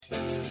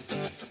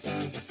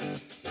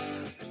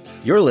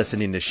You're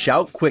listening to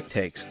Shout Quick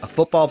Takes, a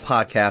football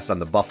podcast on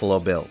the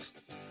Buffalo Bills.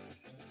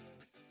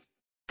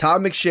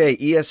 Todd McShay,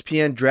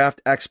 ESPN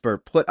draft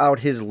expert, put out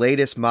his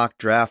latest mock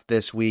draft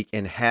this week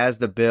and has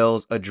the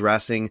Bills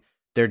addressing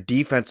their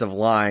defensive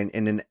line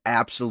in an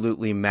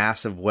absolutely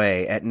massive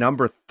way. At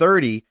number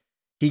 30,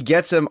 he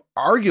gets him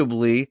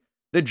arguably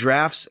the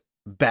draft's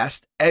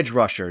best edge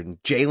rusher,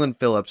 Jalen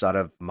Phillips out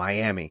of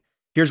Miami.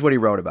 Here's what he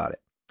wrote about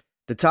it.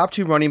 The top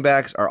two running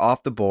backs are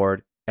off the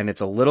board, and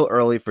it's a little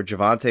early for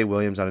Javonte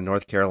Williams out of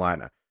North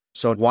Carolina.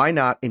 So why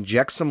not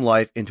inject some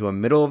life into a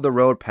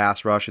middle-of-the-road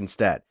pass rush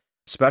instead,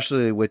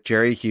 especially with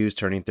Jerry Hughes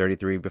turning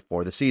 33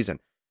 before the season.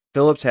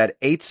 Phillips had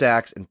 8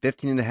 sacks and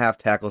 15.5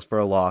 tackles for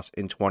a loss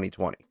in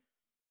 2020.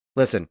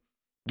 Listen,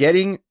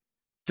 getting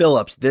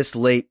Phillips this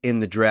late in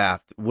the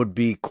draft would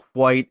be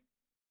quite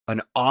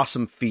an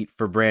awesome feat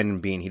for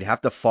Brandon Beane. He'd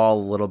have to fall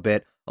a little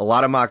bit. A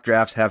lot of mock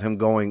drafts have him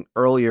going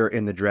earlier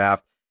in the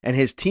draft, and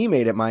his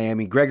teammate at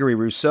Miami, Gregory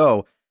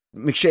Rousseau,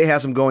 McShay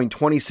has him going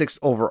 26th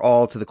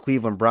overall to the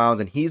Cleveland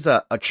Browns, and he's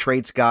a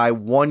traits guy,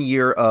 1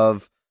 year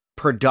of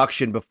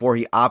production before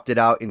he opted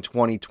out in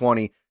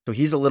 2020, so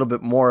he's a little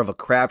bit more of a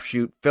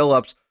crapshoot.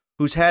 Phillips,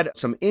 who's had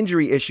some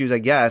injury issues, I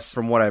guess,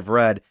 from what I've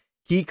read,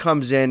 he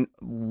comes in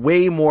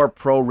way more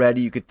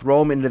pro-ready. You could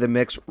throw him into the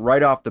mix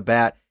right off the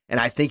bat, and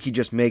I think he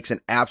just makes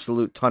an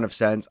absolute ton of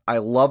sense. I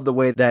love the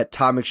way that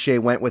Todd McShay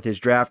went with his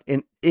draft.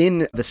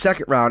 In the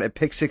second round at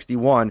pick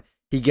 61,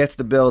 he gets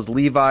the Bills'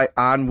 Levi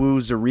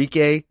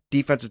Onwuzurike,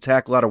 defensive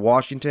tackle out of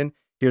Washington.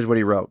 Here's what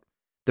he wrote.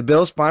 The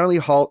Bills finally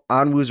halt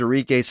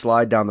Onwuzurike's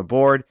slide down the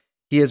board.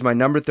 He is my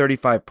number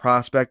 35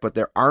 prospect, but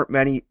there aren't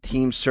many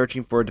teams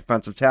searching for a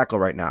defensive tackle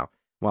right now.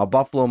 While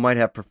Buffalo might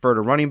have preferred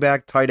a running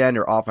back, tight end,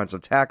 or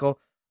offensive tackle,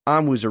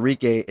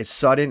 Onwuzurike is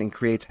sudden and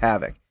creates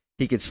havoc.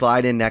 He could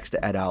slide in next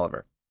to Ed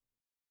Oliver.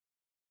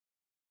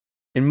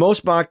 In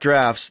most mock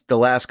drafts the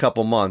last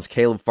couple months,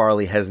 Caleb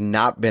Farley has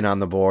not been on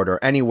the board or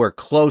anywhere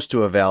close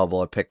to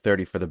available at pick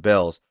 30 for the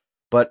Bills.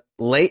 But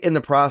late in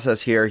the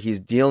process here, he's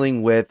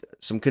dealing with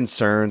some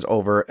concerns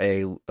over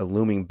a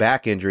looming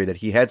back injury that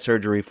he had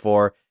surgery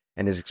for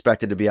and is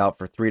expected to be out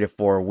for 3 to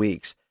 4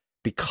 weeks.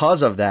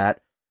 Because of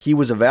that, he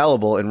was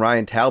available in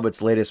Ryan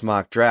Talbot's latest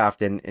mock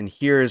draft, and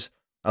here's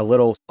a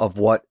little of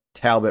what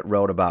Talbot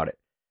wrote about it.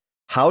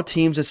 How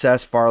teams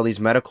assess Farley's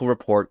medical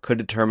report could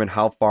determine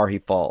how far he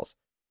falls.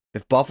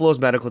 If Buffalo's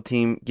medical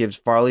team gives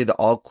Farley the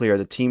all-clear,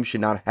 the team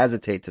should not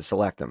hesitate to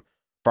select him.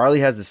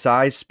 Farley has the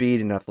size, speed,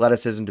 and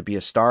athleticism to be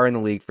a star in the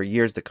league for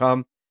years to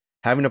come.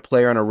 Having a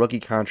player on a rookie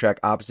contract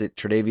opposite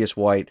Tre'Davious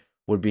White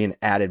would be an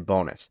added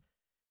bonus.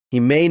 He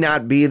may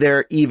not be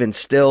there even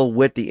still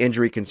with the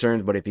injury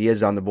concerns, but if he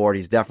is on the board,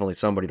 he's definitely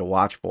somebody to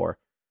watch for.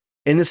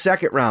 In the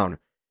second round,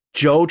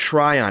 Joe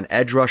Tryon,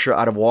 edge rusher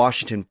out of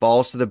Washington,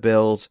 falls to the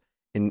Bills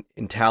in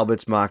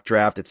Talbot's mock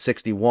draft at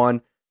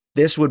 61.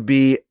 This would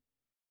be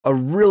a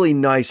really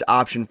nice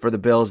option for the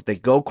Bills. They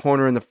go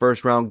corner in the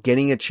first round,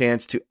 getting a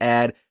chance to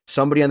add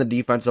somebody on the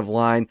defensive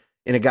line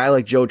in a guy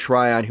like Joe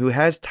Tryon, who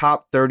has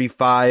top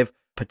 35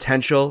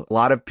 potential. A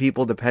lot of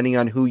people, depending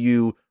on who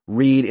you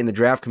read in the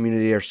draft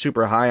community, are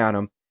super high on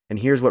him. And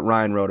here's what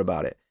Ryan wrote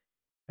about it.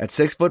 At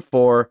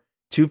 6'4",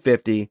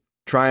 250,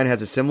 Tryon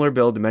has a similar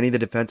build to many of the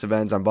defensive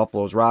ends on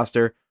Buffalo's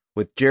roster,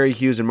 with Jerry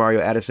Hughes and Mario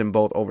Addison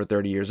both over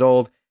 30 years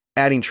old.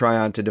 Adding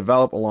Tryon to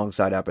develop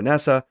alongside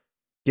Epinesa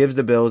gives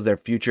the Bills their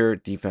future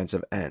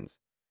defensive ends.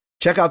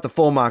 Check out the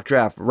full mock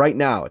draft right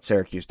now at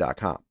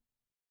Syracuse.com.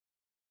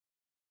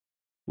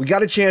 We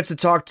got a chance to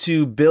talk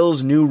to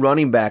Bills' new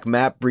running back,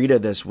 Matt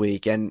Breida, this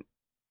week, and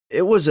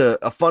it was a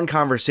fun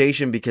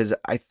conversation because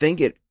I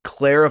think it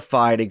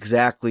clarified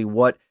exactly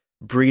what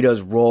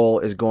Breida's role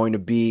is going to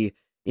be,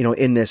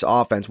 in this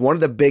offense. One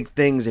of the big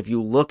things, if you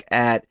look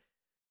at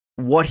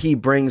what he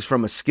brings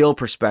from a skill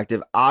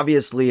perspective,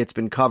 obviously it's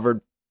been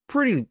covered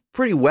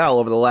pretty well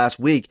over the last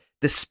week.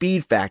 The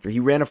speed factor. He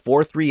ran a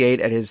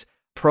 4.38 at his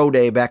pro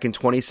day back in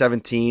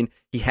 2017.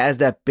 He has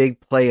that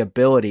big play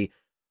ability.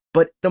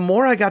 But the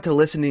more I got to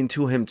listening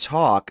to him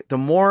talk, the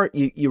more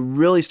you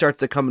really start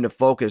to come into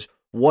focus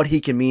what he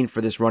can mean for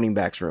this running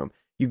backs room.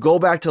 You go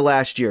back to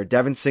last year,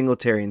 Devin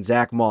Singletary and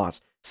Zach Moss.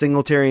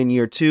 Singletary in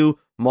year 2,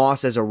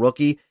 Moss as a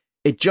rookie.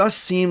 It just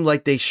seemed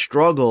like they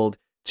struggled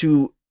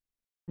to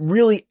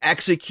really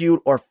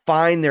execute or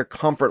find their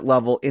comfort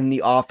level in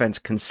the offense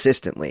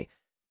consistently.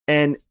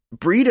 And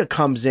Breida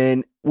comes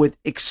in with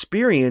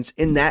experience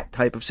in that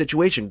type of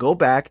situation. Go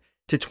back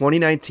to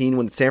 2019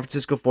 when the San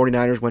Francisco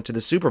 49ers went to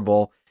the Super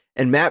Bowl,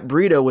 and Matt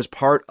Breida was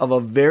part of a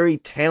very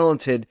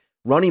talented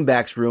running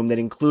backs room that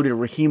included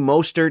Raheem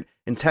Mostert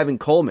and Tevin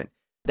Coleman.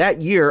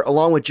 That year,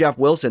 along with Jeff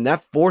Wilson,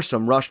 that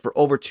foursome rushed for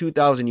over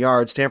 2,000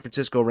 yards. San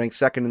Francisco ranked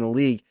second in the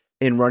league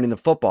in running the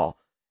football.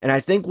 And I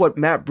think what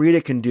Matt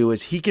Breida can do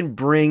is he can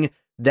bring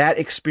that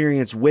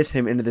experience with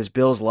him into this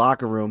Bills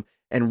locker room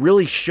and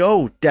really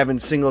show Devin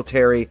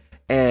Singletary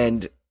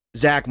and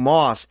Zach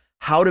Moss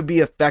how to be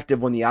effective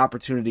when the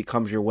opportunity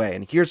comes your way.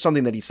 And here's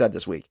something that he said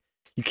this week.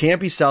 You can't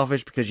be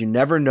selfish because you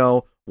never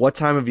know what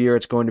time of year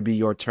it's going to be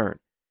your turn.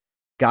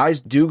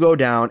 Guys do go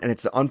down, and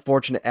it's the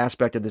unfortunate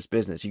aspect of this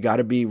business. You got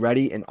to be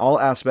ready in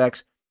all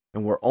aspects,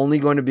 and we're only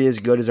going to be as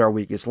good as our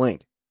weakest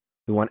link.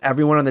 We want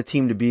everyone on the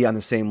team to be on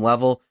the same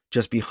level.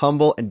 Just be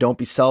humble and don't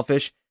be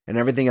selfish, and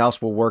everything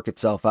else will work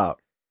itself out.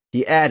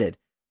 He added,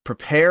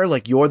 prepare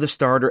like you're the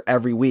starter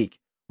every week.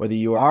 Whether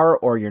you are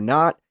or you're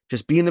not,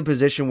 just be in the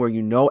position where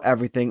you know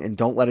everything and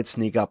don't let it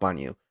sneak up on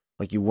you,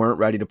 like you weren't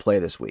ready to play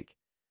this week.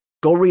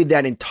 Go read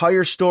that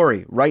entire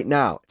story right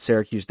now at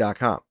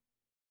Syracuse.com.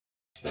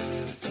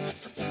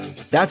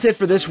 That's it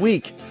for this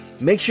week.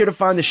 Make sure to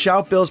find the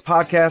Shout Bills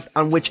podcast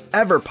on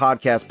whichever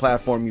podcast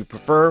platform you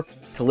prefer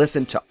to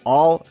listen to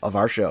all of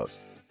our shows.